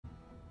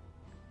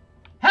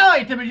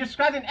Hello, YouTube, just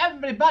subscribing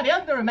everybody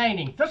on the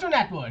remaining social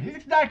network. This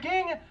is Dark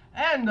King,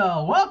 and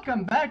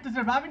welcome back to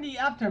Surviving the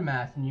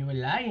Aftermath New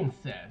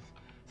Alliances.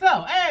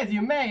 So, as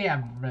you may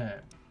have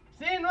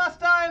seen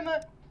last time,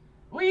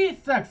 we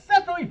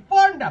successfully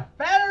formed a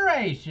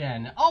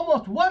federation,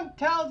 almost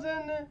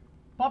 1,000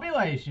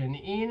 population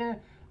in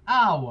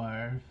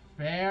our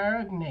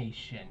fair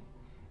nation.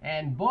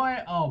 And boy,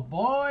 oh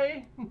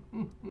boy,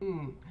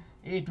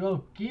 it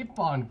will keep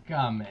on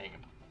coming.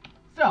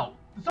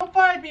 So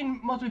far I've been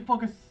mostly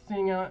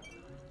focusing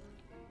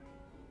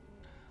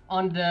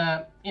on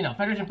the,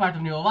 Federation part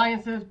of New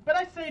Alliances, but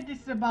I say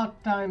this is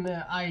about time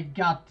I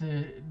got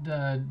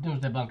the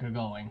Doomsday Bunker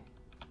going.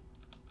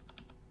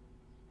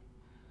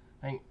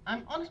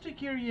 I'm honestly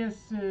curious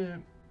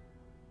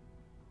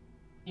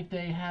if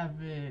they have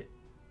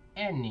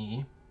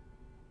any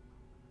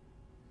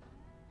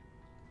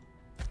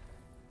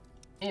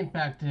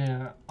impact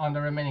on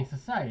the remaining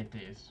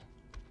societies.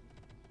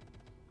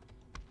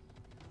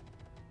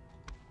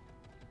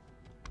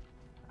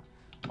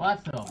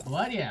 What's so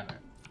bloody ever?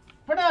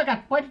 For now I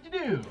got plenty to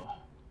do.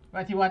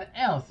 Let's see what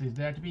else is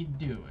there to be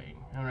doing.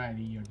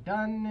 Alrighty, you're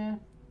done.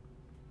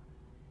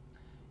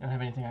 Don't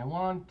have anything I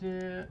want.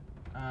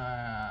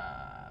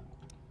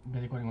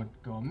 Basically would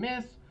go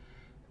amiss.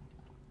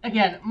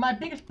 Again, my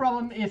biggest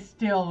problem is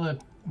still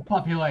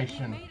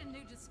population. Made a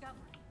new discovery.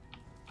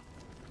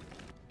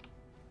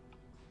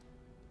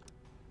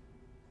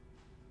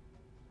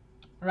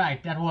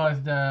 Right, that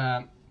was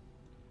the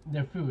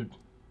food.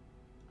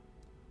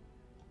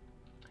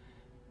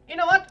 You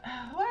know what?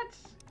 Let's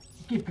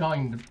keep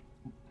going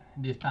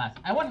this path.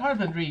 I want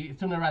husbandry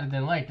sooner rather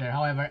than later.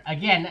 However,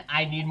 again,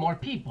 I need more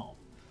people.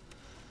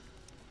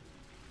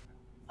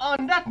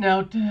 On that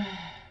note,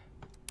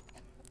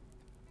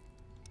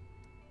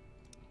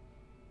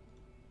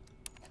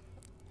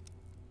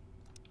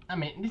 I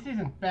mean, this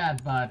isn't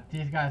bad, but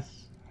these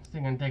guys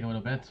still gonna take a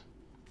little bit,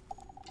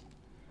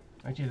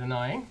 which is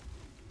annoying.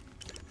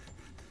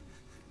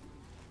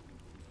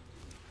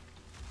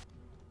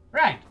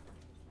 Right.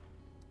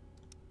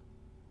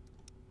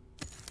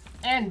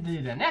 And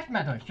the next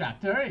metal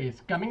extractor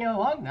is coming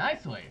along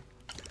nicely.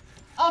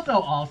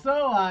 Also,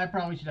 I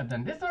probably should have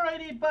done this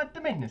already, but the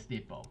maintenance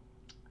depot.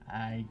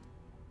 I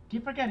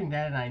keep forgetting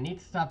that, and I need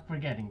to stop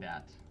forgetting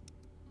that.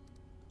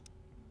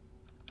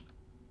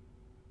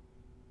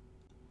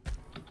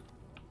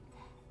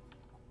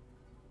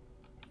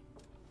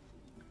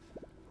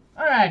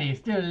 Alrighty,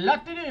 still a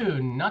lot to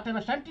do, not that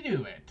much time to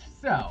do it.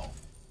 So,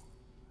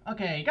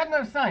 okay, got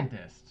another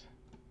scientist.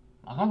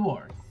 Knock on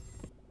board.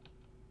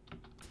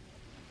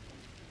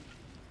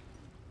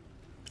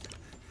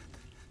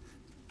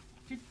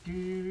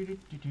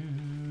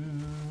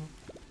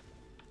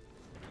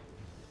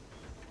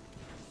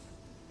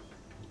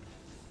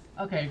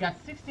 Okay, we got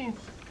 16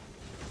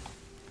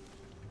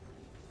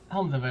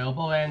 homes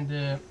available,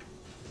 and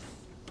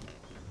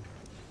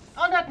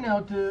on that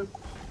note,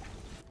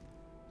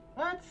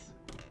 let's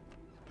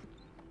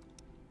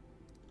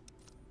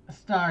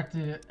start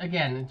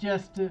again.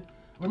 Just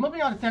we're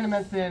moving on to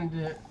tenements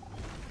and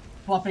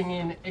swapping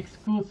in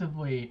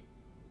exclusively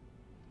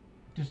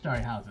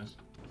two-story houses.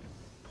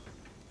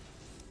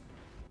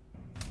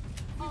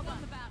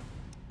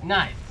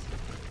 Nice.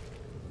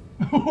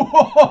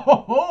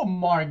 Oh,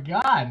 more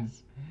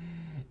guns.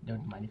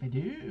 Don't mind if I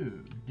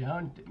do.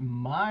 Don't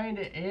mind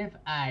if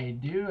I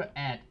do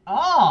at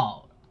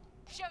all.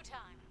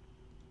 Showtime.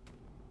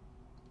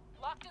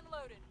 Locked and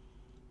loaded.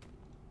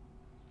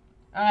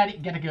 Alrighty,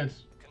 get the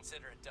goods.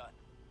 Consider it done.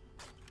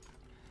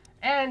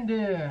 And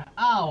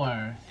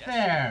our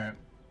fair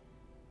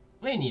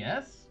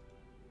Linus.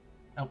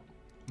 Oh,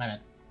 my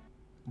bad.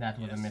 That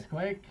was a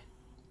misclick.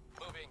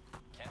 Moving.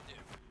 Can do.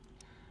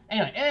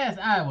 Anyway, as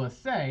I was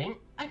saying,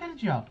 I got a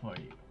job for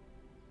you.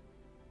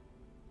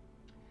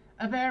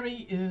 A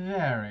very,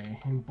 very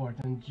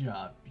important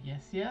job.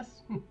 Yes,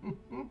 yes?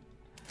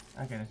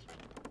 Okay, let's...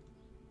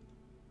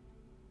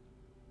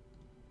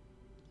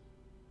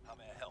 How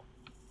may I help?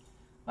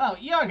 Well,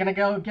 you're gonna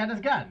go get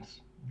us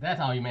guns. That's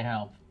how you may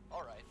help.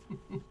 Alright.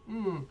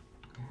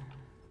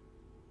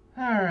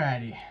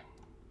 Alrighty.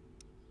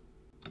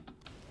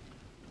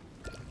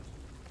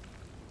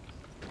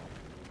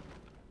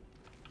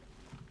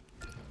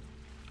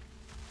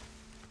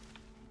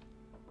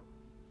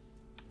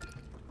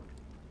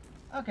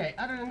 Okay,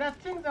 other than that,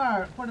 things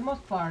are, for the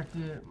most part,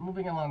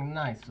 moving along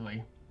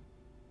nicely.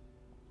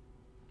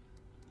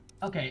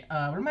 Okay,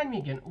 remind me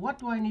again, what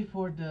do I need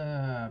for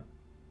the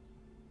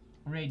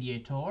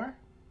radiator?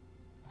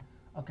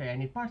 Okay, I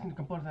need parts and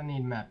components, I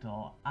need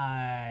metal.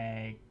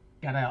 I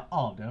got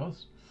all of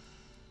those.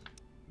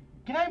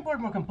 Can I import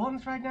more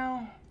components right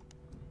now?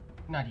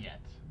 Not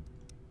yet.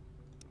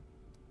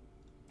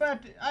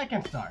 But I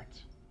can start.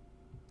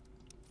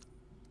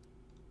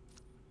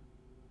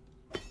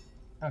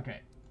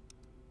 Okay.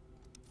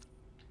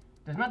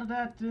 Dismantle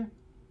that,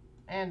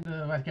 and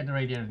let's get the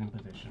radiators in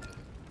position.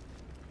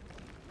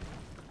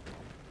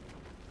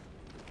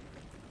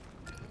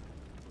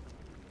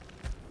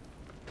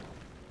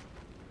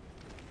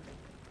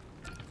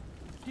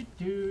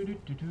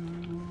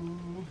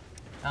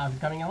 How's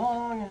it coming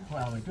along?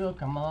 Well, it will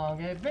come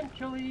along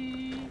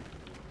eventually.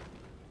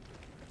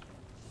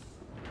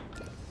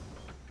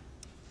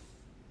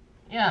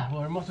 Yeah,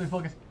 we're mostly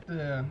focused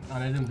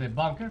on a doomsday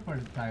bunker for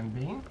the time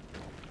being.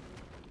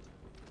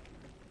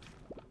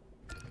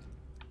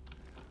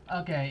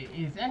 Okay,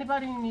 is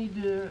anybody in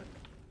need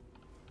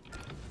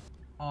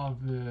of...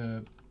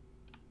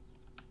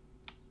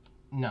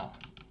 no.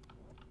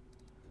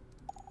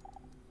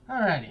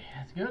 Alrighty,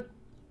 that's good.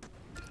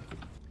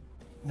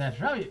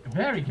 That's really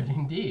very good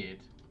indeed.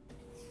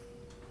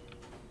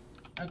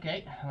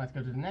 Okay, let's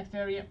go to the next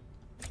area.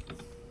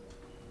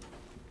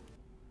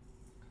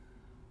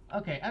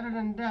 Okay, other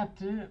than that,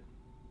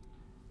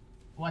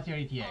 what's your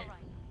ETA?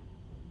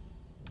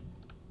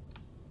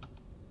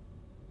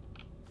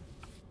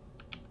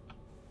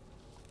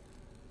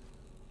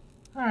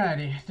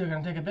 Alrighty, still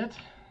gonna take a bit.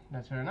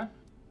 That's fair enough.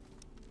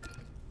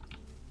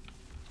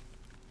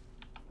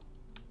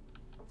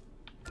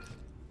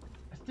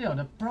 Still,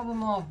 the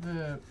problem of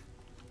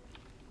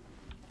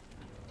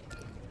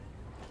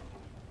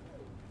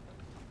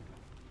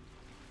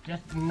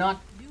just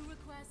not New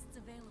requests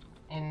available.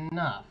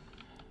 enough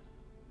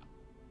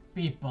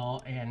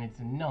people, and it's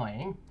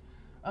annoying.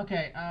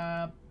 Okay,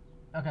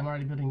 okay, I'm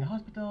already building the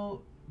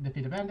hospital.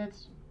 Defeat the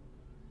bandits.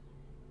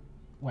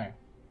 Where?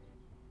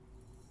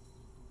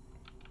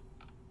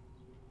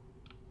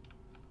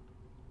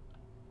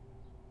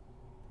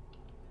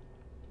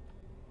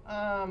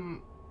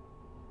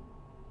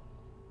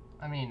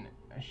 I mean,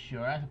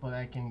 sure, I suppose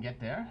I can get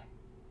there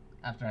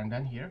after I'm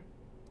done here.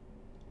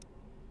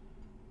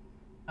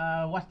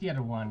 What's the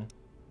other one?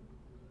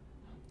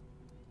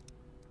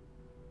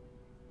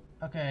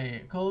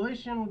 Okay,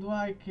 coalition would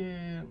like,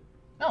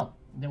 oh,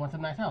 they want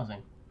some nice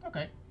housing.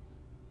 Okay.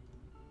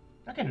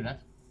 I can do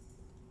that.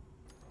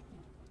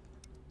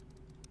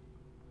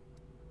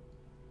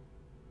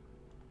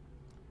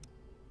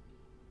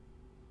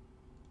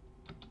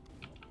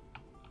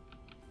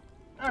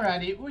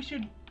 Alrighty, we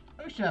should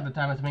have the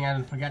time of something I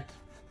don't forget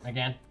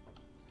again.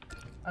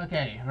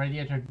 Okay,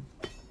 radiator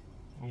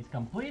is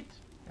complete.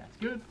 That's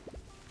good.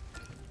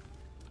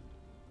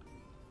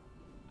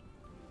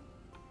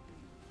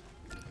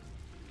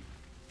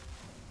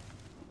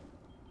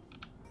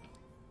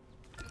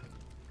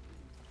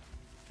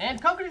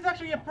 And concrete is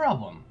actually a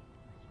problem.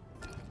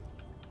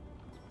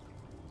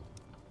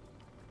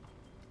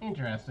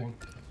 Interesting.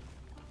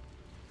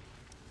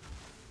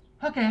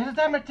 Okay, has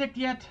the timer ticked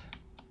yet?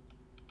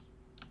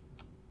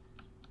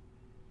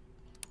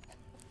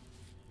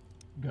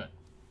 Good.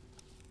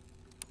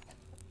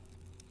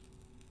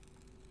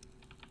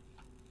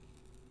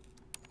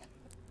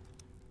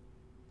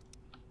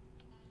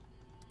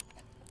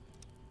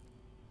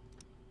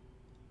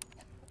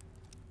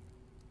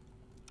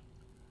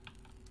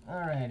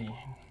 Alrighty,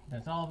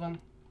 that's all of them.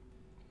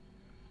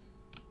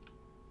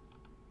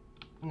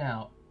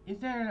 Now, is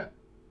there...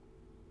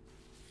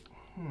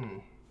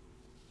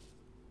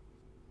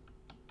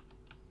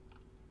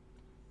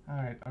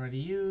 Alright, already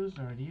used.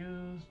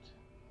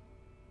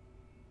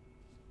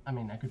 I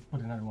mean, I could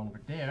put another one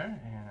over there,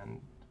 and...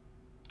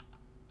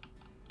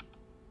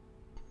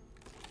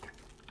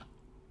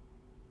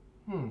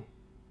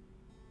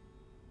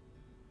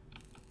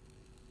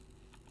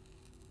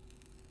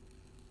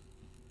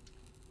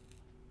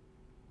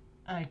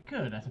 I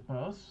could, I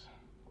suppose.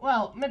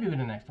 Well, maybe with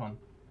the next one.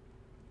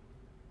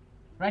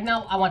 Right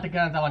now, I want the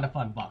guns, I want the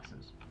fun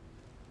boxes.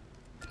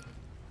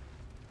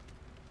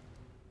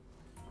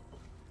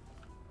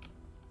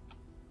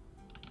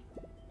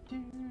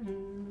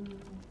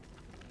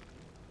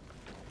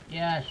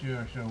 Yeah,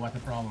 sure, what's the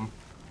problem?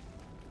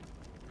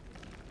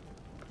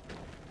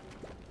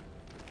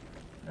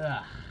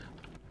 Ugh.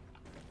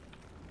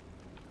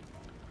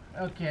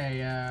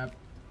 Okay,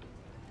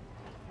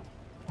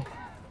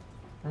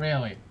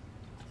 really?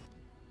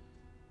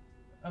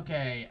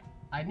 Okay,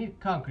 I need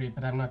concrete,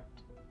 but I'm not...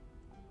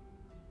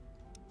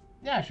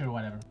 Yeah, sure,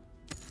 whatever.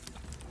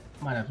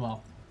 Might as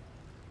well.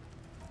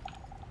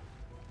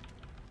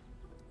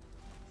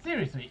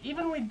 Seriously,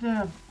 even with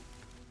the...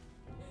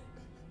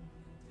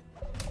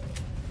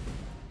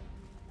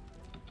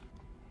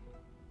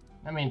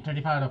 I mean,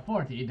 35 out of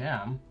 40,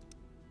 damn.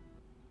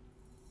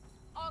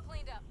 All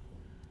cleaned up.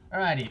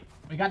 Alrighty,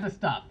 we got the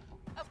stuff.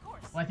 Of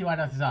course. Let's see what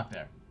else is out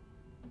there.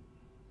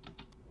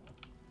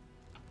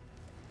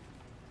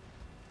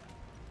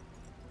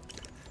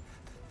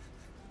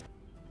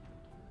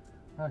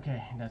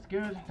 Okay, that's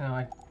good. Now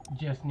I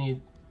just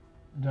need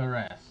the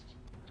rest.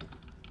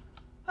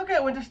 Okay,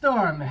 Winter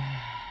Storm.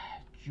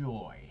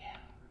 Joy.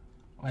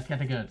 Let's get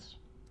the goods.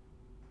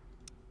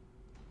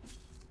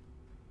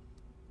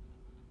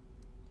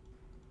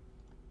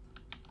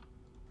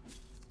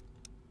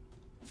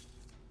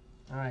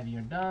 Alright,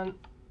 you're done.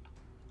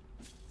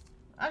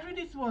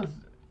 Actually, this was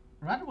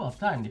rather well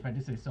timed, if I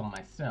do say so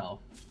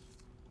myself.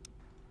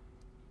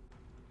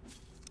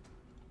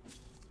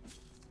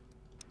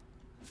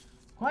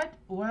 Quite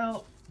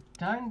well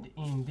timed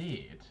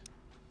indeed.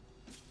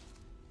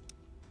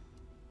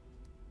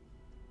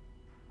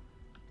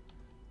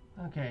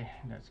 Okay,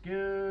 that's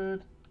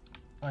good.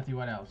 Let's see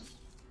what else.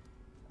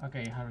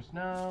 Okay, harvest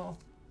now.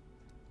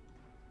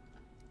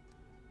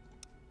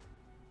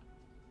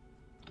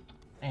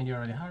 And you're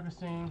already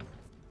harvesting.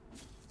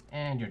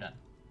 And you're done.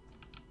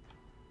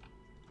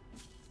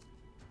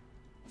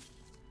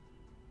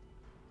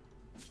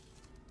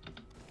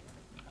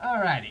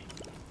 Alrighty.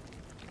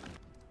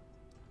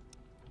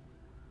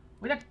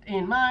 With that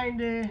in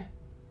mind,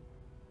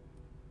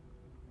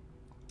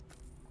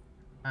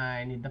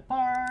 I need the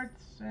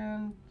parts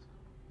and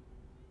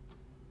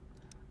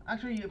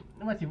actually,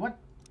 let's see,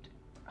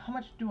 how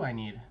much do I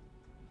need?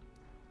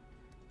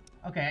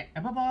 Okay,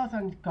 above all else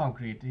I need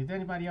concrete. Is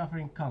anybody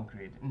offering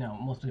concrete? No,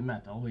 mostly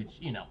metal, which,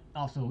 you know,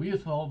 also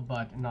useful,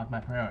 but not my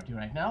priority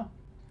right now.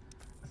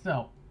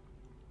 So,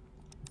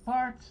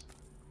 parts,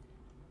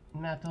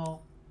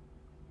 metal,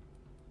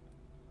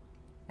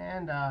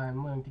 and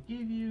I'm going to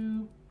give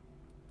you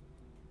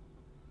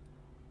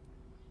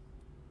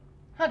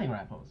hunting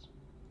rifles.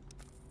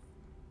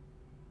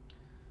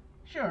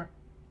 Sure,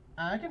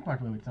 I can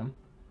part way with some.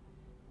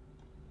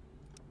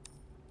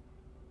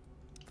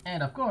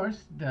 And of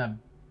course, the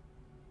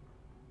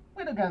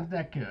widow guns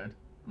that could.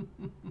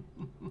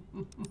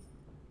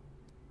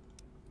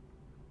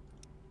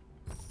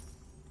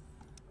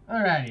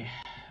 Alrighty.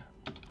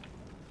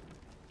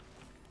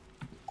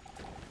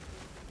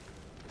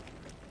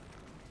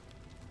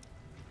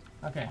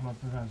 Okay,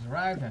 multiple rounds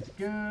arrived, that's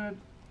good.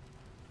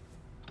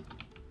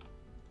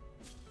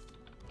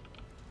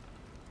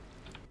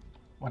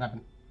 What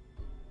happened?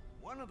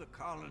 One of the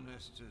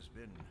colonists has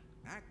been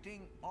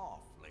acting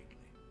off lately.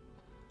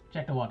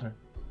 Check the water.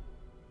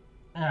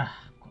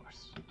 Ah, of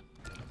course.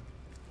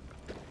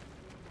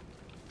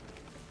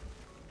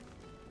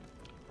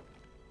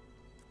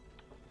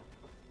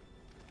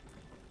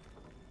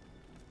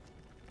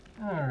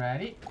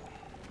 Alrighty.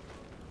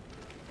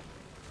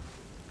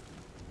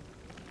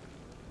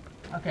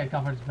 Okay,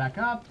 cover's back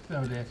up,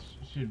 so this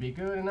should be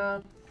good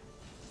enough.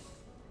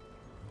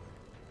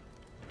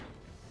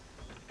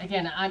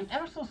 Again, I'm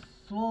ever so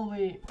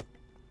slowly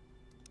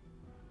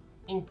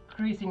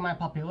increasing my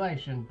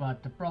population,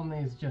 but the problem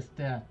is just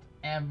that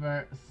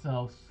ever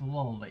so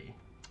slowly.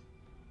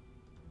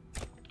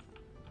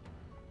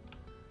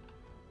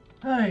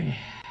 Hey.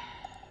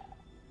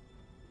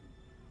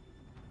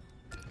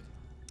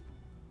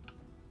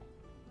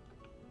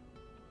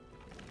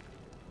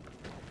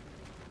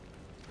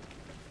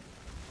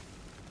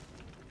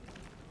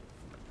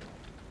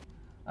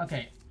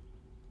 Okay,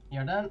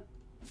 you're done.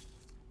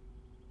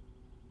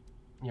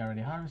 You're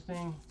already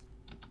harvesting.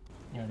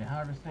 You're already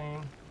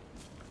harvesting.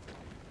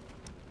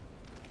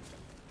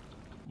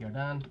 You're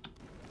done.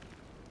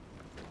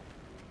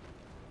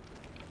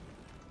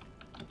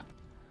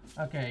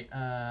 Okay,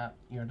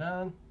 you're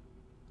done.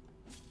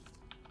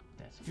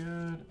 That's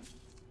good.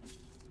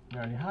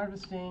 You're already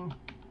harvesting.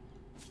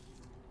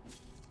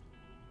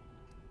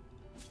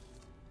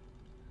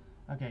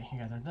 Okay, you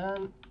guys are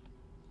done.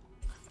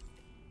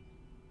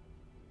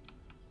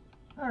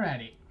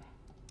 Alrighty.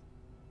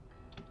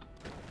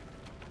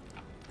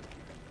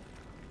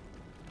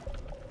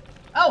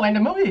 Oh, and the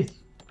movies!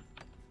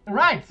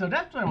 Right, so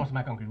that's where most of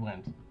my concrete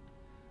went.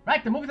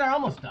 Right, the movies are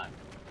almost done.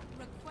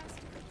 Request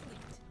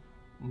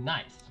complete.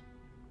 Nice.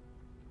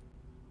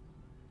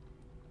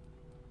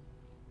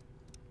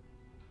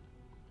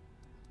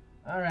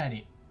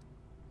 Alrighty.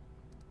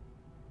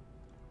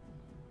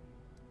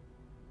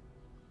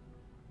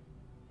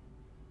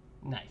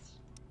 Nice.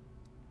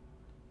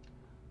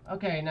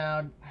 Okay,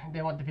 now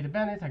they want to feed the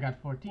bandits. I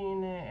got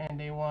 14, and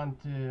they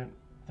want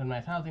some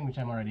nice housing, which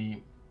I'm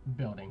already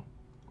building.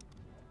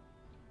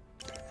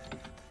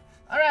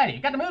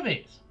 Alrighty, got the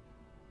movies.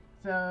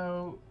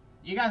 So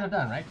you guys are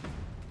done, right?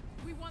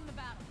 We won the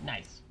battle.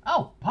 Nice.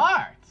 Oh,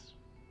 parts.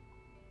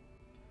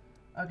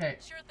 Okay.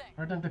 Sure thing.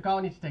 Return to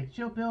colony to take the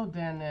chill pill.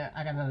 Then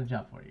I got another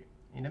job for you.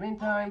 In the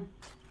meantime.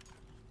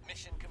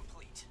 Mission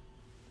complete.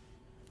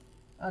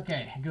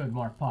 Okay, good.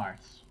 More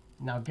parts.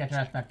 Now get your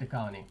ass back to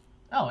colony.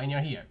 Oh, and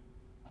you're here.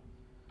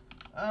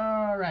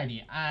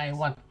 Alrighty, I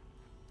want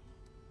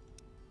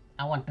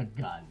the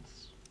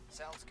guns.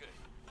 Sounds good.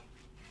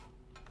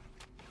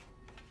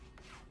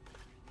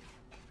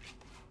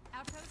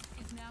 Outpost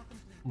is now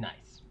complete.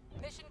 Nice.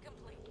 Mission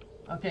complete.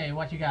 Okay,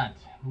 what you got?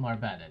 More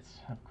bandits,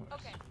 of course.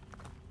 Okay.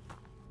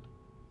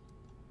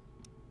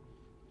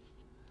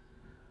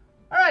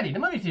 Alrighty, the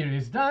movie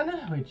series is done,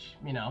 which,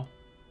 you know,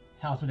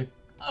 helps with the...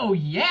 Oh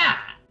yeah!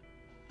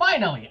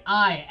 Finally,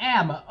 I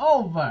am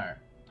over!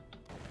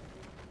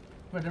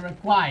 For the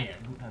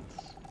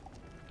requirements.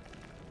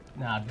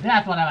 Now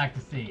that's what I like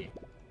to see.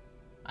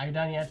 Are you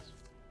done yet?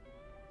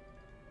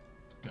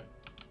 Good.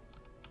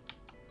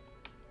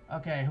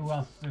 Okay, who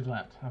else is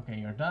left? Okay,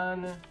 you're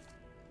done.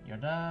 You're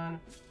done.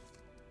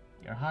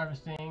 You're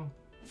harvesting.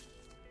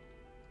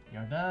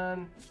 You're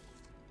done.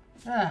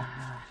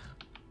 Ah.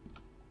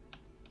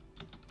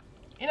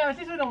 You know,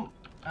 since we don't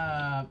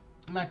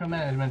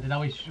micromanagement that I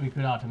wish we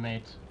could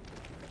automate.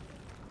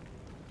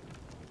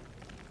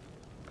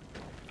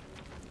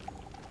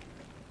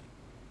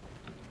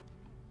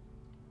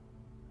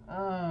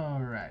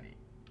 Alrighty.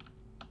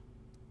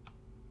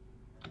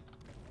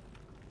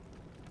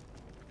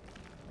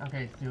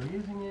 Okay, still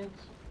using it.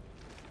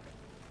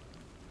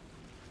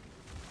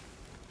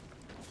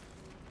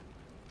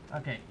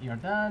 Okay, you're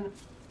done.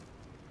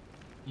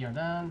 You're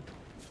done.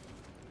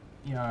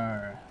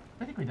 You're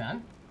basically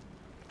done.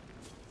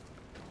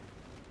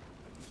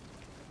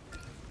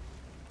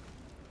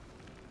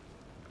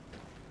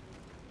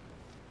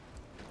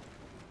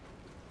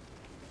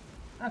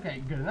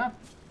 Okay, good enough.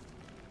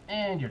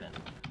 And you're done.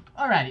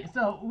 Alrighty,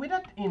 so with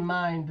that in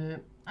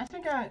mind, I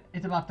think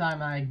it's about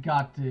time I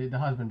got the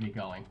husbandry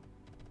going.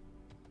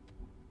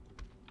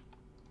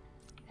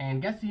 And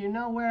guess you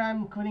know where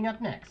I'm putting up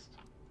next.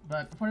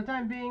 But for the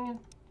time being,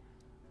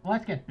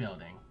 let's get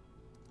building.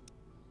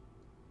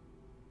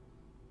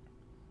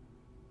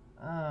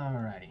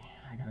 Alrighty,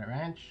 I got a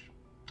ranch.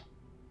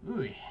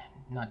 Ooh,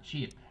 not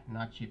cheap.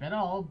 Not cheap at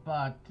all,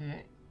 but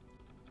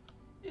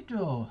it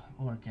will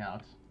work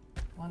out.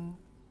 1,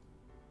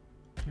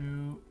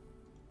 2,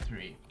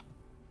 3.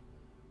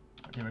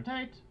 Give or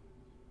take.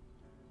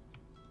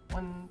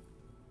 1,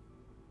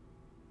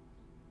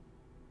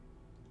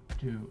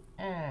 2,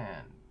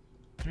 and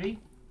 3.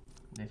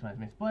 This one is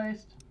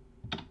misplaced.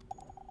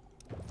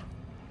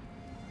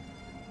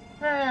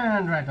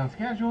 And right on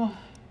schedule.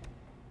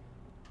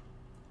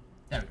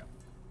 There we go.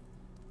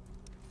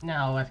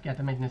 Now let's get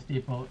the maintenance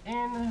depot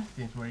in,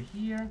 since we're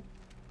here.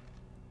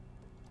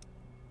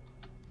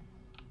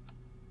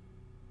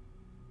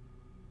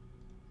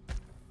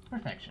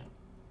 Perfection.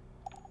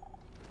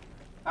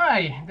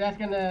 Alright, that's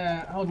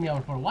gonna hold me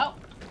over for a while.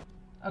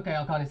 Okay,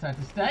 I'll decide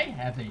to stay,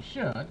 as they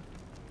should.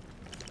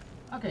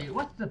 Okay,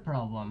 what's the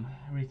problem?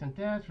 Recent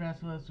test,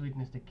 restless,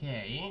 weakness,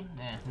 decay.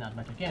 Not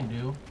much I can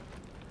do.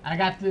 I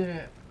got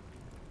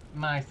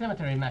my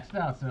cemetery maxed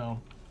out, so...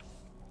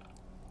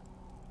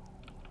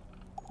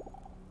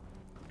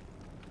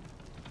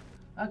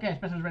 Okay,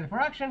 special's ready for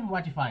action.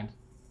 What'd you find?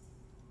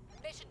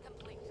 Mission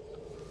complete.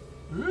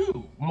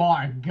 Ooh,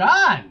 more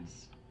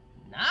guns!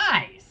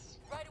 Nice!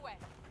 Right away.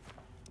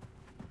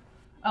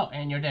 Oh,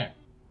 and you're there.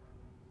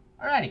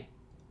 Alrighty.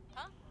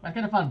 Huh? Let's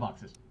get the fun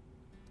boxes.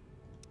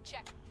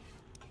 Check.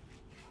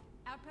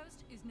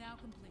 Outpost is now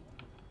complete.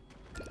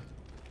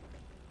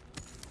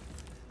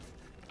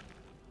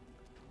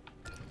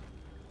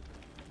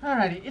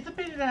 Alrighty, it's a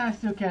pity that I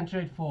still can't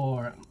trade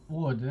for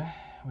wood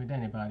with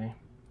anybody.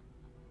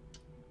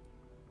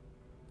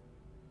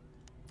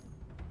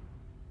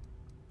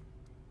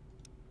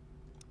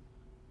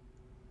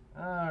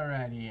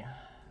 Alrighty.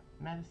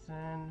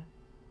 Medicine.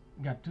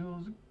 Got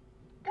tools.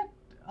 Got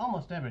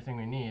almost everything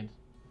we need.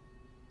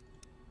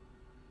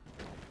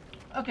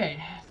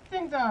 Okay,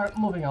 things are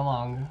moving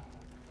along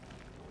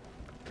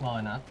well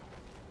enough.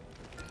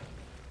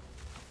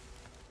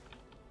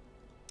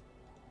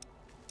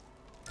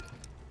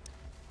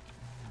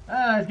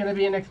 It's gonna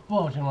be an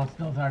explosion once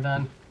those are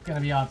done. It's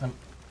gonna be awesome.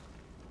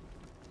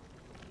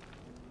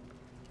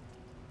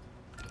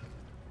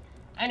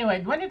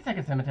 Anyway, do I need a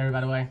second cemetery,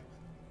 by the way?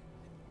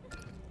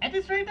 At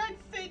this rate, I'd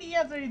say the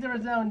answer is a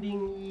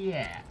resounding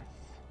yes.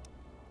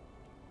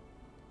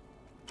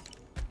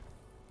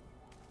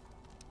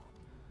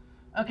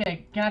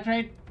 Okay, can I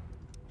trade?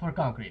 For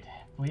concrete,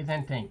 please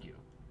and thank you.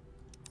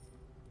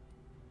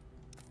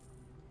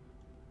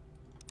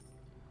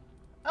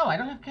 Oh, I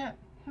don't have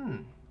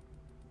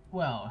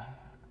well...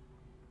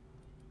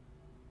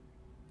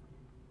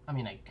 I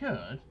mean, I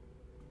could.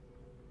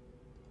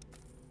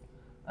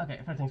 Okay,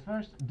 first things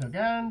first, the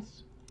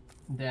guns,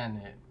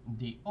 then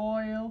the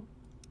oil,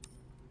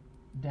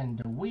 then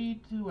the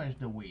wheat. Where's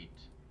the wheat?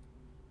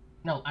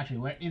 No, actually,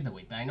 where is the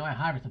wheat? I know I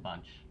harvested a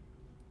bunch.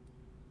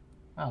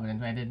 Oh, but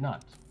then I did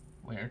not.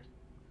 Weird.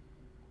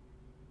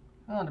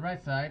 Well, on the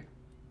right side,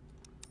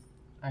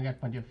 I got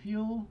plenty of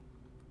fuel.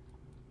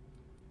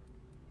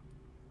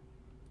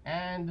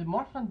 And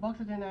more fun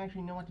boxes than I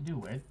actually know what to do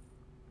with.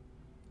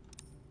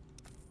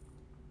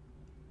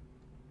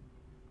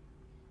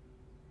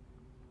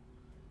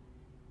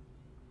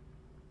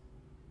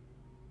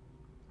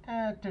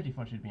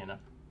 34 should be enough.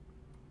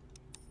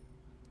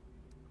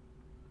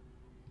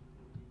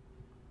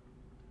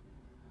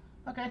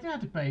 Okay, I still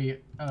have to pay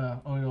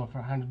oil for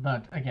 100,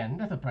 but again,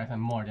 that's a price I'm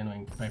more than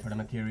willing to pay for the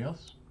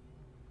materials.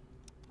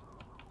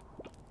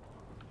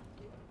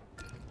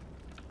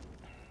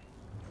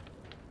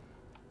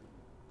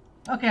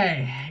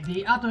 Okay,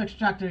 the auto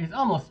extractor is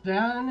almost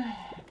done,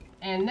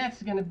 and next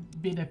is gonna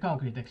be the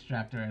concrete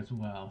extractor as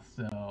well,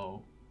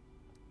 so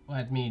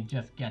let me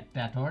just get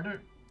that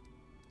ordered.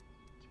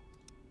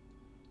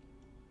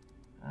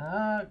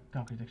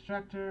 Concrete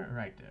extractor,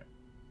 right there.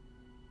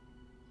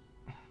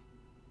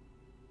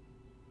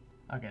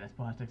 Okay, that's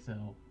plastic,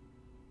 so...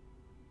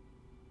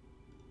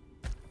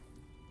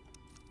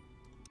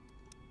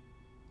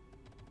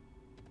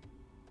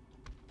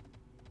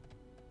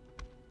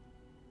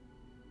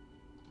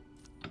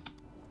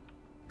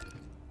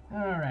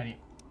 Alrighty.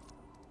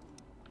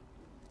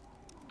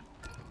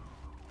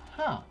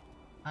 Huh.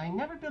 I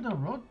never built a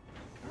road...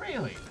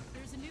 Really?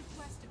 There's a new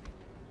quest available.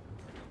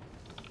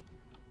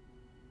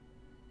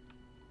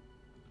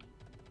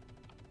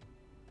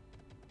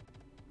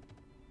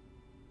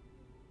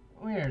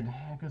 Weird,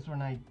 because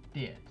when I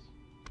did.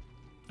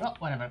 Oh,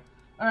 whatever.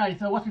 Alright,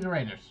 so what's with the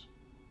raiders?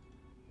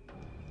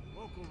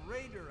 Local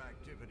raider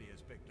activity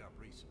has picked up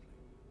recently,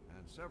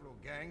 and several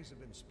gangs have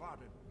been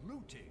spotted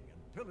looting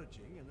and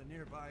pillaging in the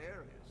nearby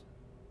areas.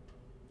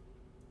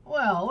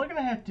 Well, we're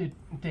gonna have to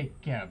take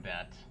care of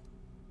that.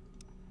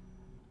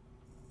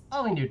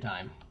 All in due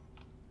time.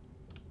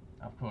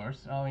 Of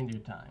course, all in due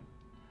time.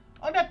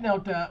 On that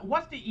note,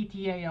 what's the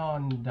ETA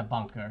on the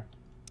bunker?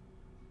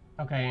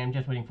 Okay, I'm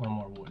just waiting for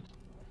more wood.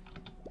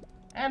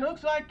 And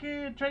looks like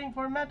trading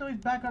for metal is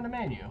back on the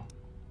menu.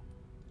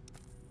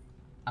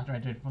 After I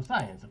traded for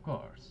science, of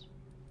course.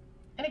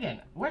 And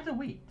again, where's the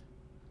wheat?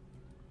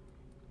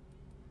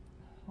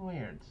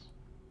 Weird.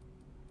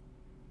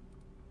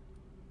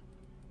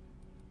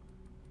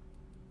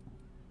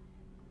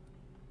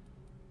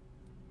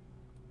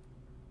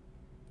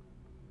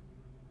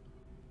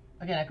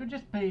 Again, I could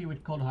just pay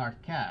with cold hard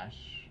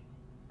cash.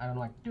 I don't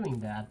like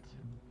doing that.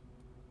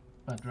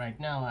 But right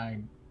now,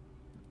 I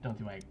don't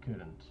see why I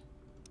couldn't.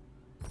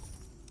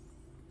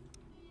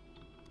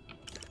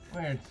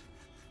 Weird.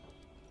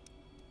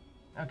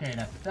 Okay,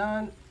 that's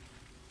done.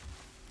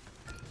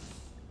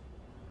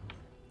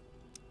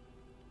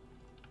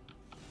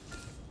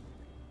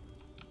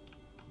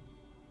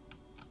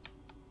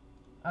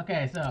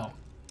 Okay, so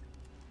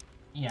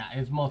yeah,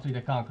 it's mostly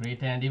the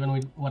concrete, and even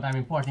with what I'm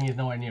importing is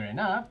nowhere near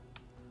enough.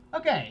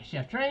 Okay,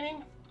 chef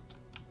training.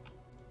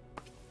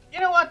 You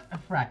know what?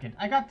 Frack it.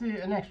 I got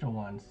an extra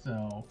one,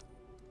 so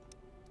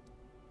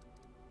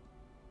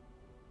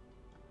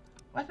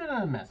let's put it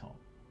in a mess hall.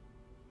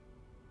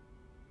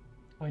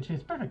 Which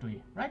is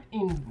perfectly right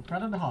in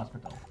front of the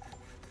hospital.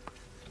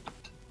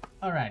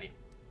 Alrighty.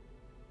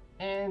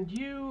 And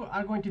you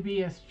are going to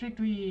be a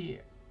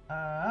strictly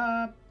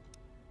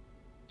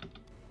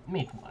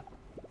meat one.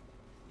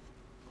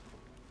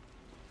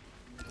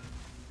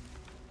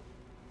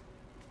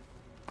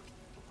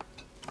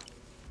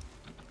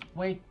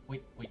 Wait.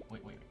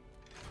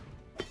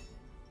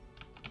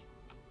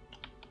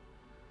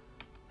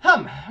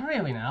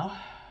 Really now?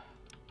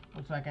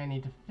 Looks like I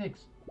need to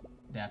fix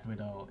that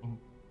with all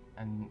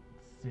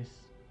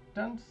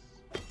insistence.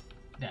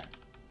 There.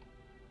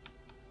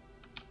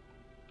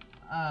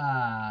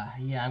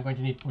 Yeah, I'm going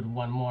to need to put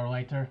one more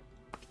later.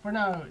 For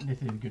now,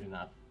 this is good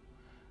enough.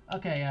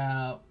 Okay,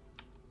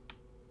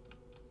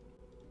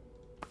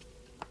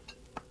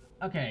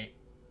 okay.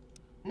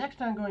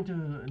 Next I'm going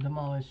to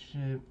demolish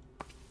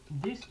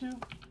these two.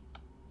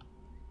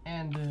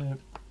 And,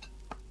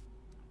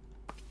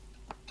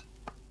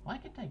 why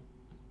can't I?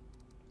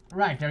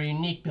 Right, they're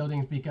unique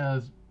buildings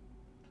because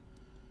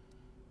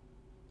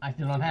I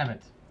still don't have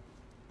it.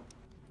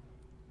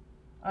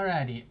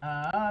 Alrighty,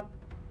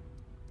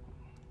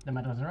 the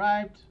metal has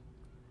arrived.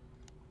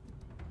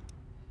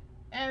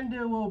 And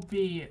we'll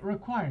be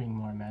requiring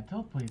more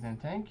metal, please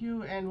and thank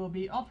you. And we'll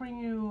be offering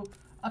you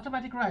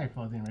automatic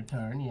rifles in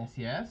return,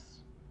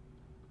 yes.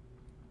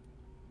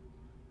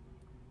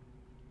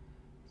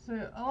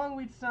 So, along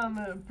with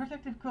some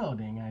protective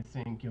clothing, I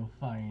think you'll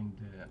find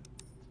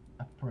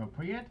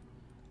appropriate.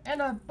 And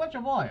a bunch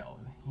of oil,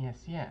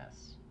 yes.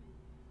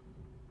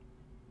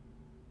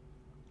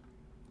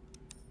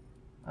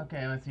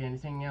 Okay, let's see,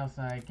 anything else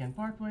I can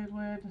part ways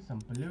with?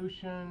 Some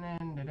pollution,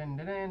 and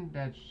then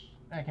that's...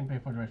 I can pay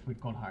for the rest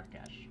with cold hard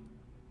cash.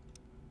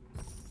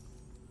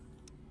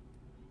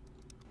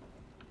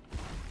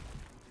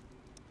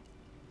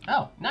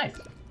 Oh, nice!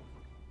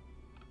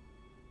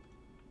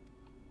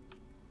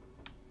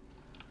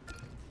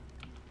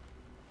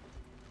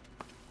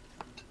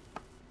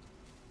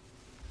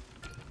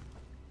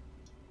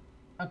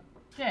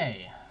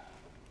 Okay.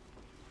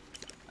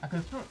 I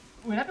could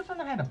have thought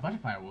I had a bunch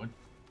of firewood.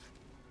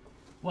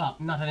 Well,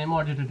 not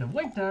anymore due to the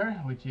winter,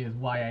 which is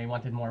why I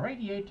wanted more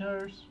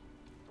radiators.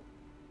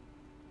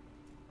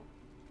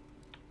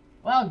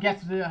 Well,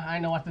 guess I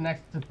know what's the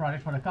next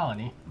project for the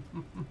colony.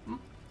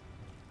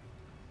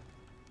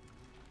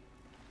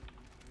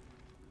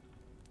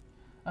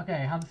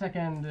 Okay, how's the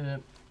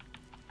second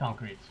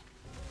concrete?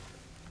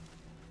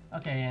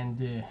 Okay,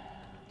 and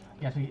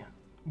guess we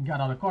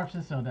got all the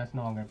corpses, so that's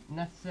no longer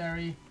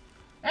necessary.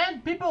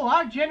 And people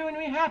are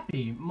genuinely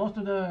happy.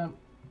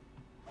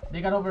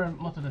 They got over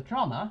most of the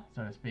trauma,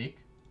 so to speak.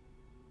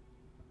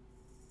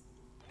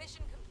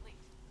 Mission complete.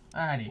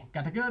 Alrighty,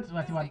 got the goods.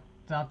 Let's see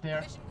what's out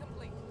there. Mission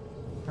complete.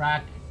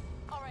 Frack.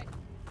 All right.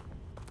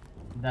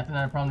 That's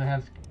another problem that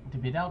has to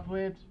be dealt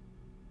with.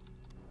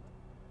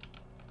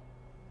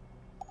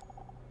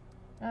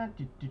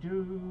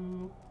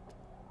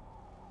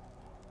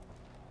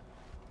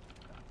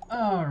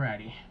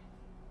 Alrighty.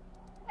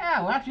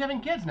 Yeah, we're actually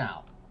having kids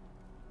now.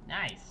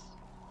 Nice.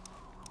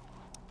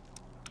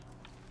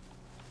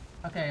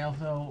 Okay,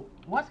 also,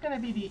 what's gonna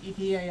be the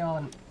ETA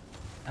on...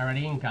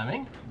 Already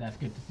incoming. That's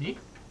good to see.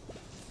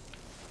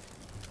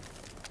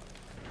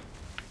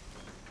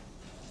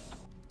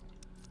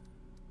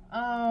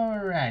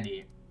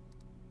 Alrighty.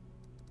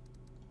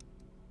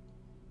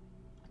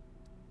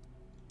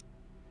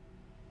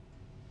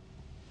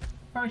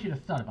 Probably should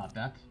have thought about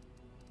that.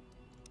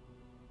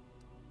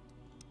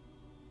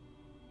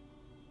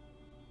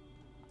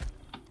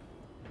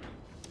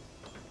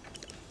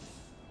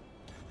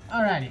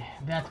 Alrighty,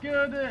 that's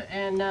good.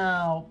 And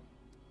now,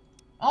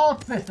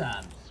 all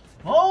systems,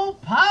 full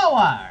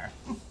power.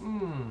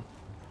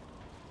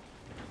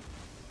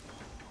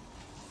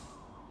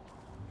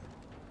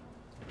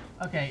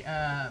 Okay,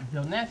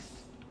 build next.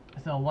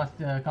 So once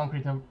the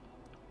concrete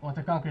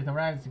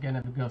arrives, it's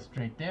gonna go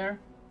straight there.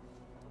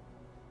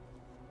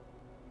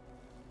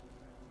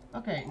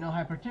 Okay, no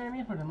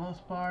hyperthermia for the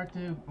most part.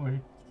 We're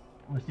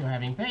still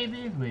having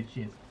phases, which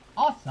is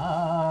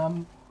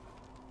awesome.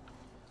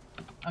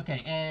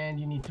 Okay, and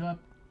you need to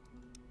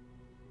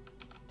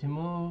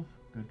move.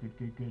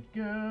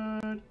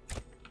 Good.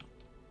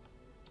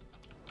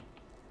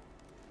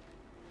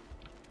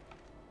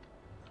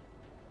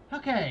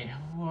 Okay,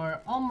 we're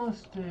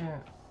almost.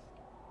 There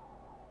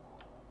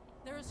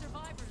are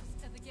survivors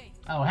at the gate.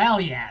 Oh hell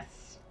yes.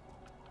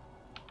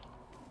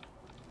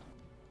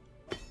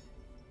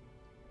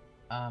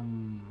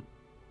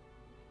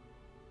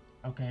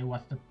 Okay,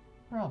 what's the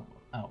problem?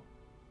 Oh.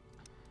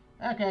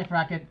 Okay,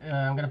 frack it.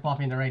 I'm gonna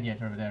pop in the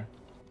radiator over there.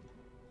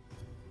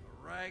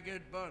 A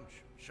ragged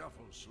bunch,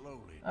 shuffle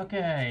slowly.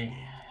 Okay,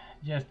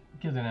 just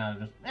kill the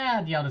others.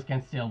 The others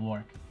can still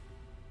work.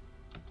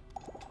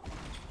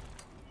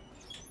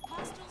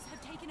 Hostiles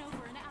have taken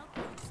over an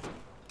outpost.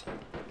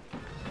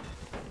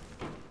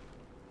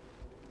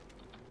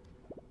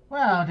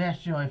 Well, that's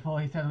joyful,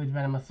 he said with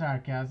venomous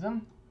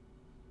sarcasm.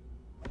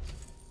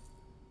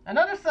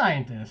 Another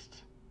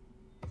scientist!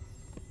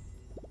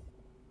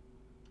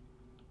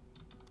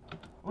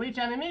 Which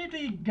I'm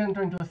immediately gonna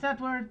turn into a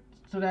settler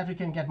so that we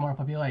can get more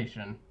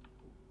population.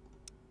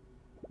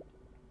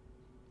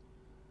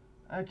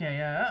 Okay,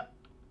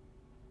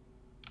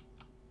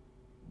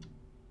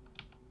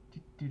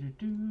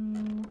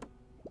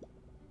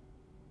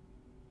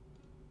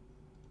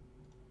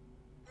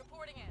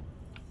 Reporting in.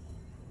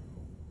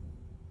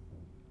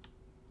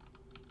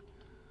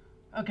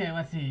 Okay,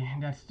 let's see.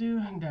 That's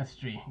 2, that's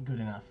 3. Good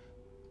enough.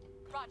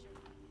 Roger.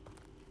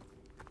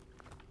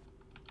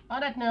 On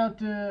that note,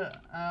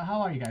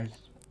 how are you guys?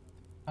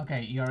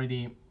 Okay, you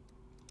already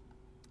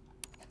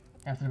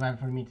have survived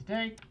for me to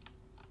take.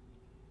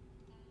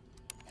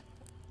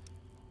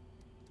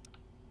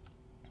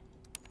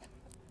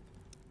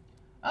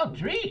 Oh,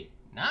 3!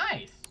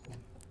 Nice!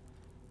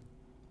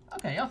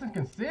 Okay, all things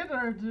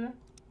considered,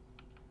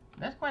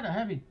 that's quite a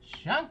heavy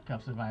chunk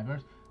of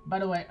survivors. By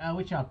the way,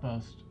 which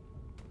outpost?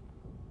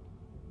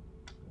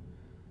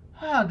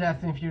 Oh,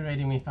 that's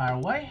infuriating me far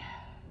away.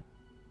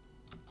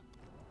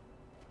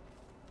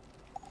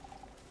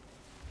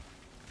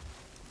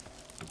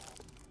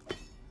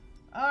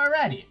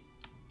 Alrighty.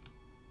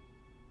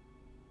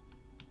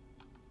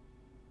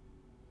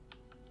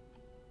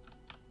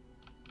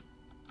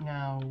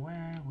 Now, where?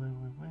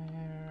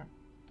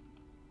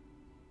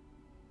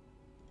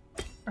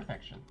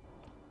 Perfection.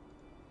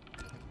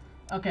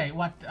 Okay,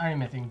 what are you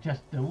missing?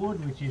 Just the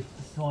wood, which is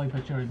slowly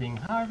but surely being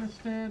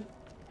harvested.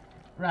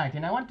 Right,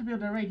 and I want to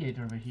build a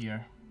radiator over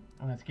here.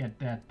 Let's get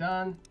that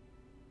done.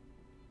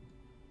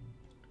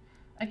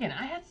 Again,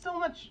 I had so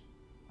much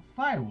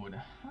firewood.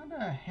 How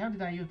the hell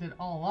did I use it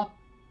all up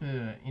in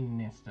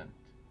an instant?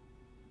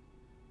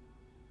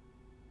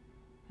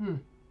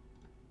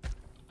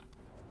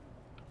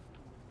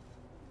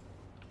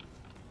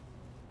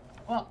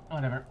 Well,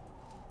 whatever.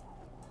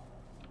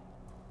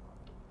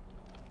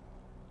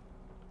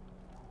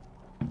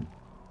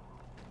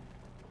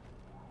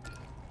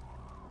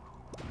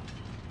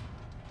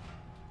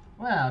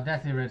 Well,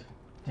 that's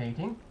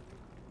irritating.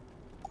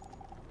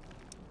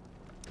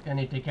 Gonna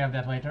need to take care of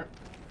that later.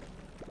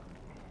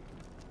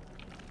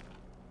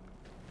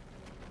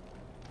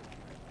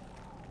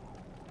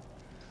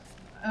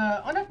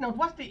 On that note,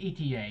 what's the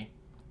ETA?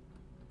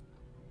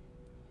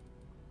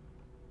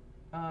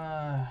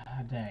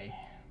 A day.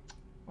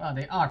 Well,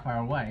 they are far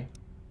away,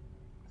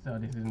 so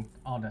this isn't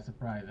all that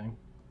surprising.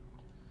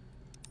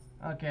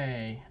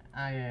 Okay,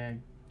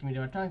 give me the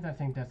electronics. I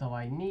think that's all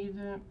I need.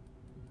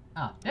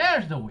 Ah,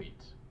 there's the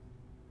wheat.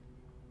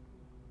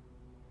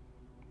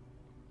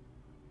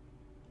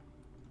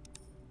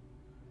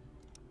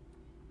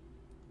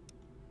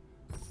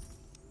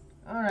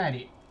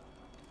 Alrighty,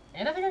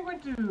 and I think I'm going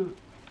to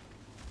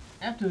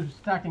have to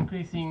start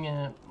increasing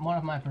more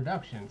of my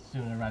production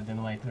sooner rather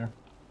than later,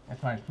 as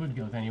far as food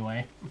goes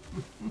anyway.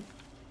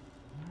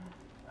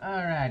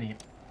 Alrighty,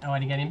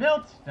 already getting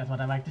built, that's what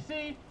I like to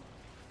see.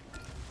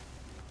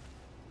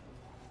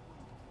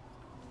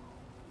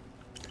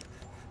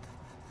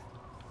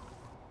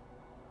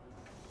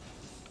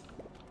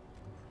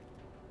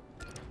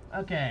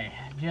 Okay,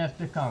 just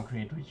the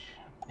concrete, which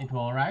it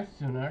will arrive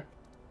sooner.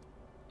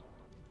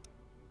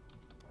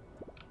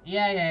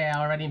 Yeah,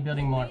 already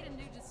building more. Made a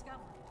new discovery.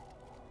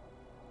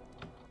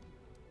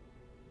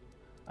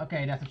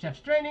 Okay, that's the chef's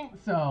training,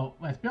 so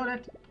let's build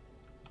it.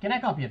 Can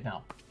I copy it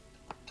now?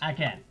 I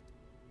can.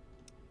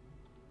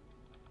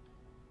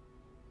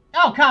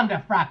 Oh, come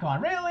the frack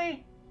on,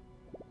 really?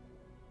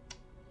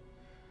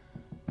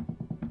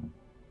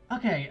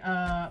 Okay,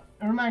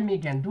 remind me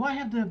again, do I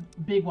have the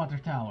big water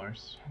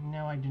towers?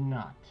 No, I do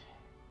not.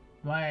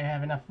 Do I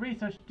have enough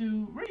research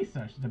to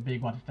research the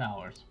big water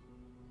towers?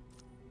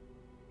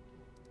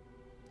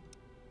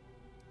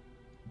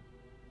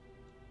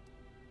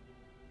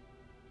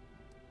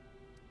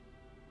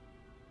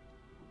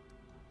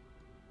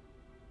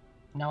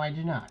 No, I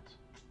do not.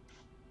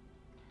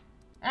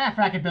 Ah,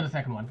 frack it, build a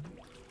second one.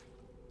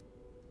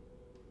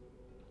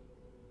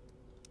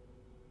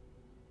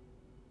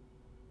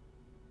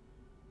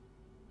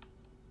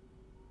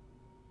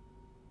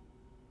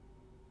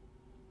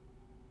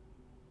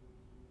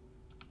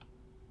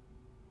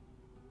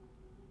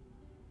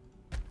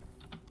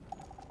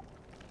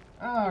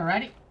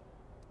 Alrighty.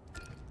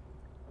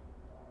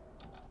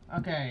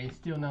 Okay,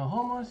 still no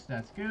homos,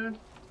 that's good.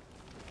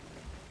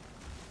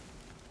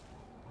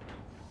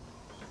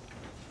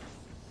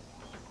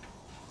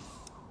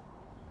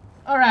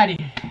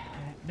 Alrighty,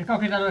 the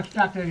concrete auto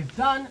extractor is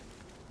done.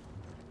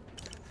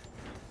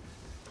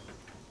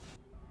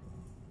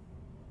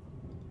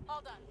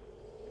 All done.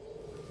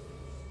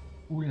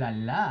 Ooh la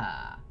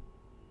la.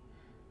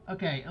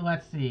 Okay,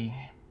 let's see.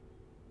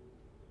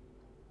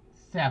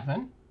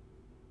 7.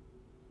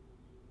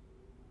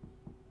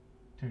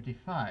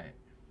 35.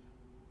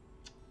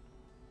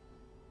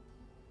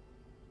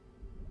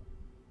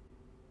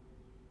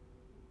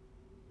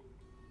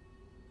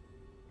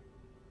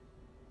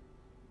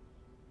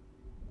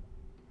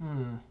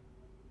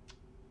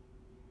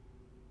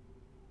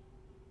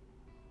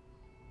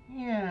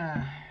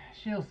 Yeah,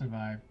 she'll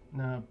survive.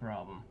 No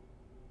problem.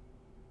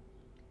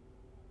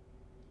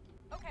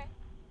 Okay.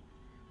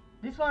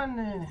 This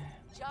one,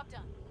 Job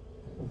done.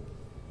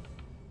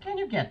 can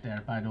you get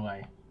there, by the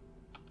way?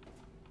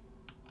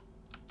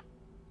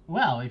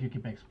 Well, if you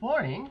keep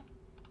exploring,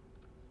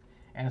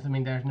 and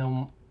assuming there's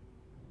no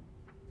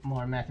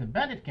more massive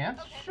bandit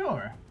camps,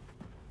 sure.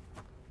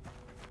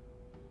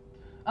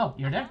 Oh,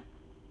 you're there?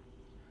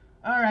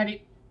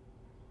 Alrighty.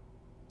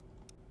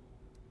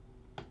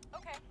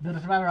 Okay. Build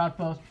a survivor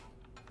outpost.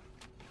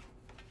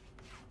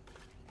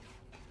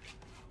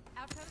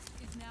 Outpost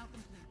is now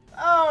complete.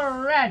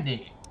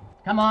 Alrighty.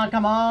 Come on,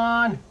 come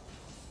on.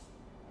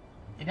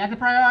 It has a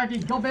priority.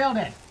 Go build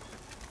it.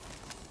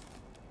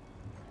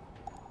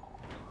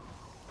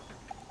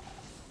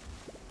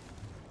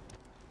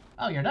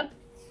 Oh, you're done?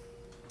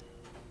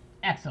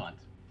 Excellent.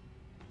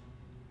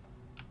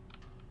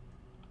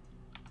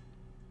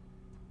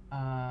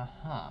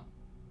 Uh-huh.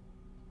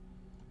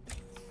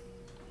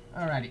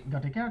 Alrighty, go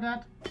take care of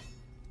that.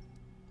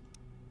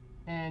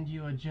 And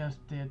you adjust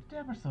it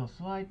ever so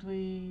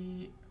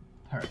slightly.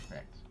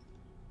 Perfect.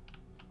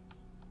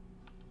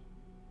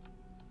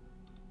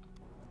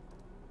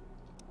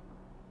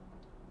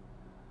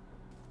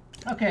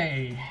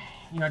 Okay,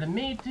 you're the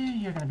meat,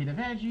 you're gonna be the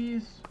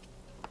veggies.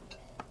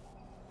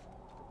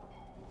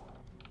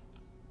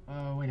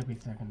 Oh, wait a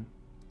quick second.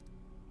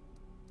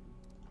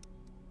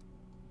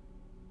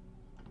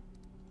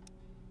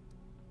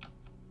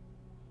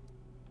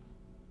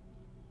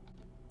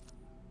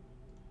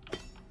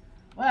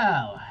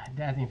 Well,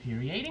 that's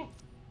infuriating.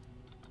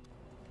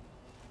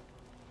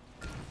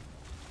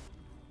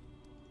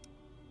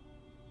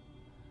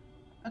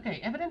 Okay,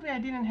 evidently I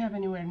didn't have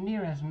anywhere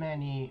near as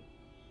many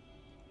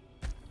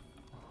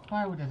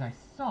firewood as I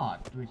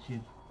thought, which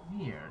is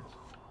weird.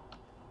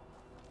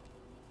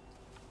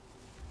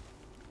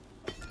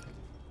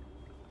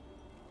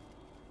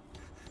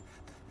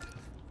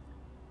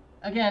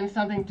 Again,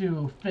 something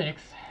to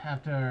fix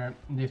after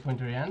this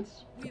winter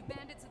ends. We have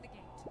bandits at the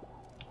gate.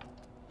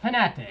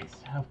 Fanatics,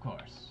 of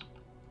course.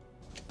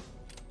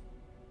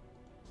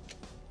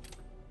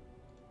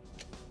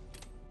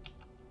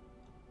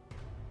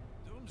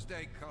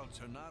 Doomsday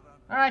cults are not on.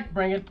 Alright,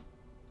 bring it.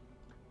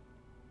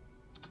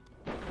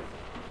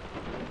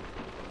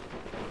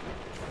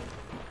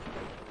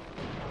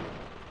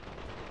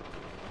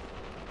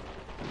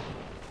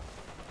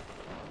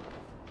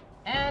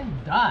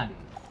 And done.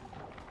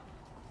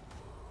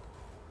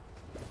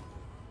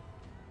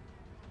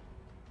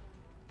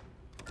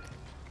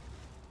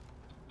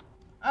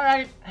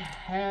 Alright,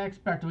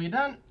 expertly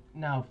done.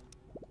 Now,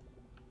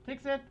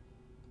 fix it.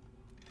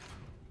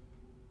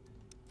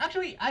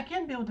 Actually, I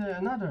can build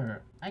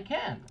another. I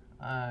can.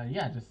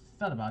 Yeah, just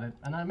thought about it.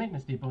 Another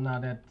maintenance depot now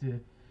that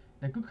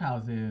the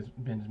cookhouse is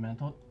been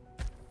dismantled.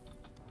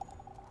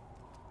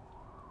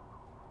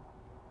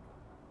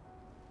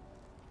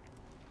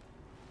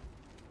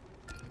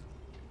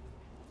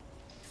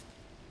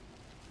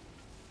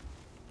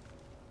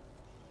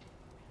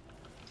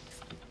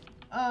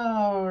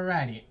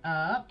 Alrighty,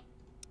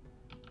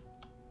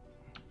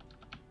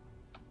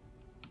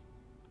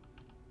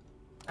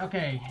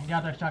 okay, the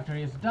auto extractor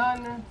is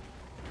done.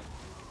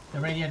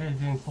 The radiator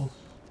is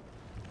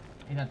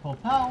at full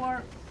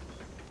power.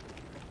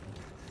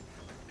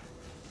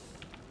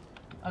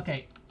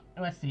 Okay,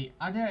 let's see.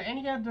 Are there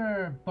any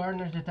other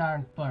burners that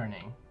aren't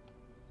burning?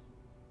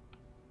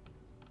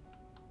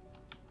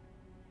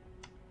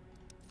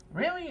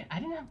 Really? I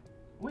didn't have.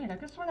 Wait, I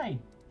guess what I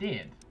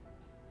did.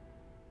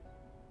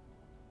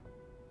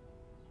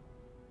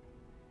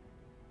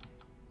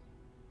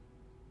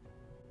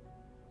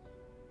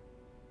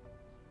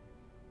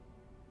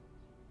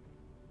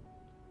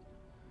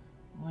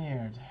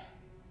 Weird.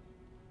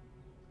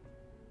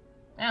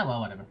 Ah, well,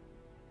 whatever.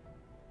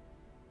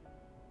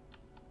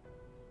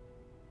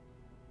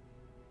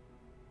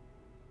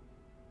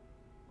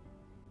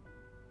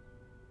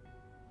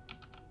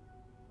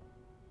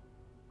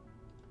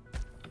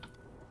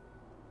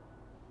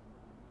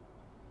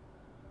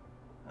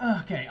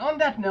 Okay, on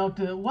that note,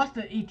 what's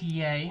the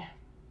ETA?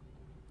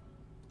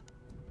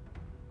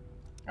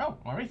 Oh,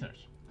 more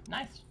research.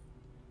 Nice.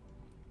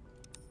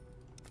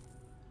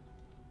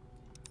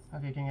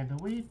 Okay, you can get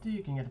the wheat,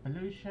 you can get the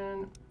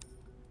pollution.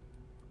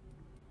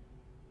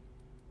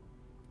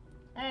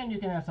 And you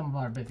can have some of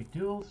our basic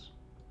tools.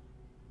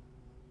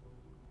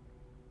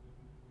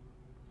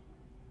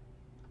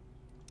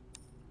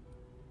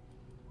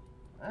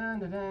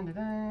 And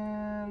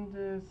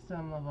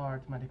some of our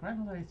automatic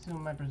rifles,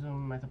 I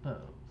presume, I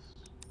suppose.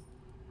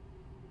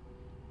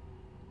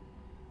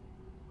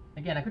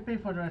 Again, I could pay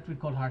for the rest with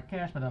cold hard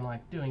cash, but I don't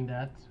like doing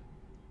that.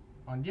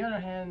 On the other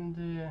hand,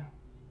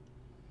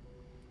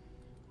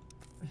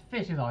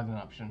 fish is always an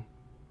option.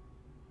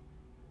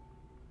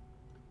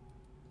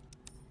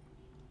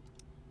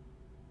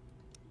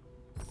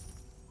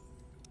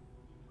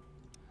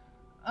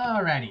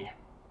 Alrighty.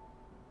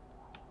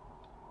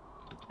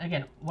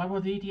 Again, what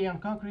was the ETA on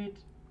concrete?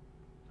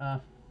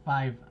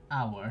 5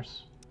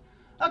 hours.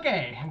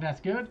 Okay,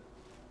 that's good.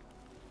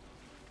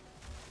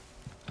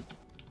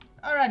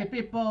 Alrighty,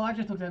 people, I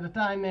just looked at the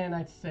time and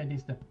I'd say this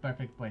is the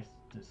perfect place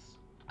to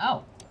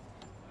oh!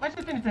 I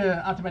should finish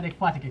the automatic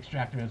plastic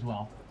extractor as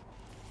well.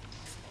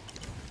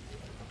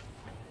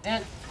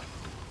 And...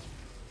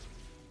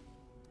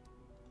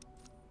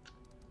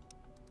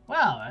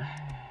 well,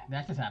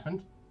 that just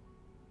happened.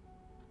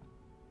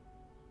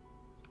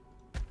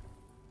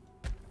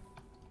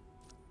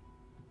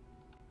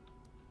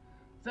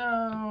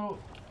 So...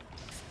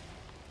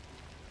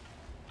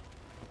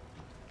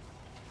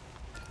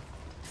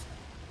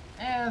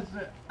 as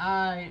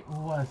I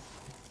was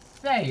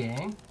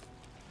saying...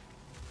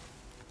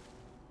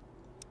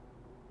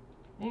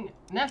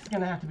 next is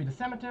gonna have to be the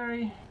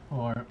cemetery,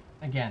 for,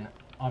 again,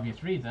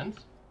 obvious reasons.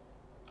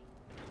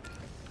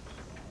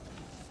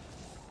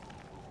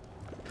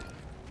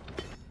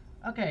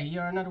 Okay,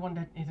 you're another one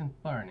that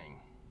isn't burning.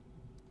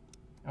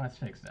 Let's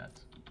fix that.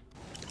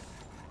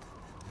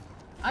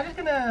 I'm just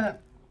gonna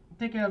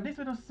take care of this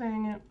little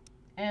thing,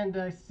 and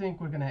I think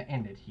we're gonna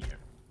end it here.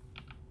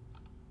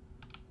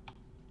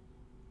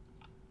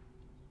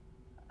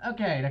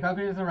 Okay, the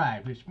concrete has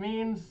arrived, which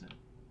means...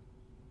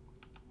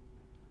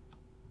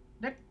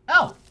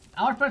 oh!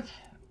 Our first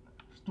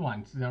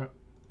one.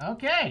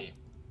 Okay!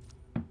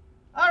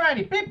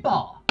 Alrighty,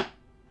 people!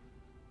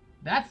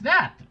 That's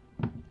that!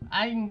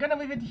 I'm gonna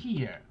leave it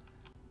here.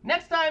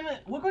 Next time,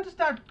 we're going to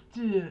start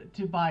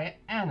to buy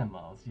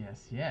animals.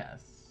 Yes,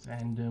 yes.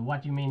 And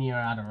what do you mean you're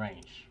out of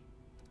range?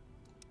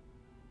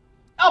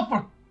 Oh,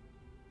 for...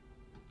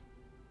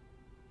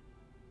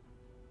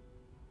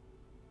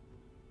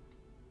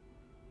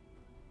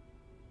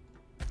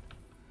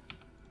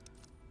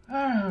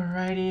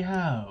 alrighty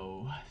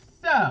ho.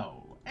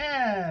 So,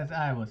 as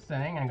I was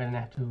saying, I'm gonna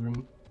have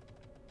to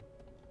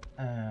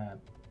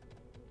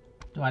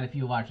add a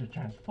few larger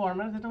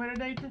transformers at a later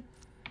date.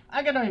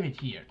 I'm gonna leave it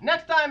here.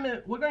 Next time,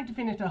 we're going to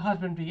finish the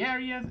husbandry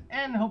areas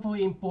and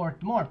hopefully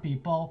import more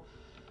people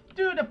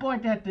to the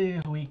point that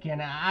we can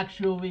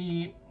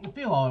actually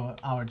fill all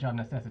our job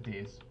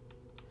necessities.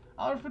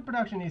 Our food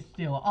production is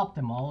still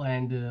optimal,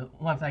 and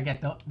once I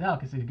get the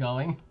delicacies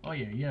going, oh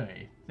yeah,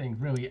 things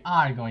really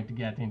are going to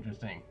get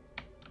interesting.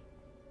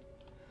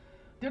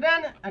 Till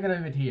then, I'm gonna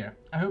leave it here.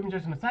 I hope you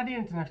enjoyed some study,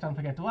 and until next time, don't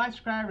forget to like,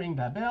 subscribe, ring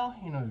that bell,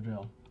 you know the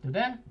drill. Till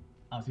then,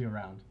 I'll see you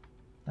around.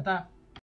 Ta-ta!